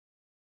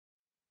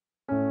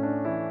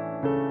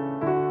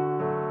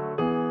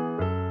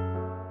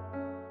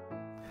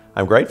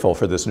I'm grateful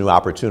for this new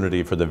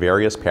opportunity for the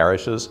various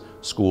parishes,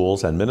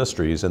 schools, and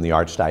ministries in the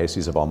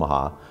Archdiocese of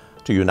Omaha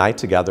to unite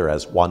together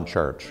as one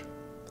church.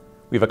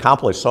 We've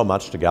accomplished so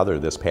much together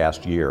this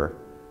past year,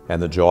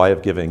 and the Joy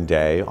of Giving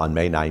Day on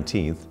May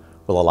 19th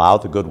will allow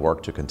the good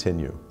work to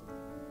continue.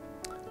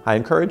 I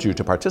encourage you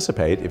to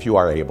participate if you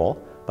are able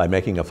by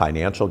making a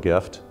financial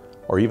gift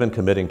or even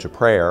committing to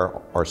prayer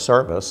or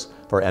service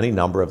for any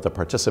number of the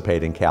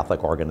participating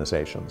Catholic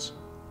organizations.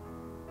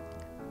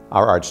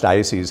 Our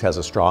Archdiocese has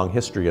a strong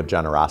history of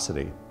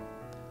generosity.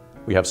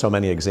 We have so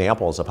many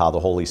examples of how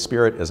the Holy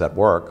Spirit is at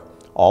work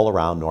all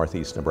around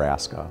Northeast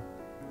Nebraska.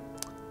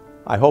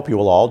 I hope you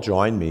will all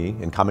join me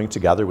in coming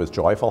together with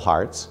joyful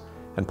hearts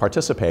and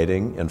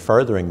participating in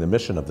furthering the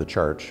mission of the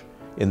Church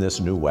in this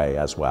new way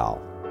as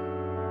well.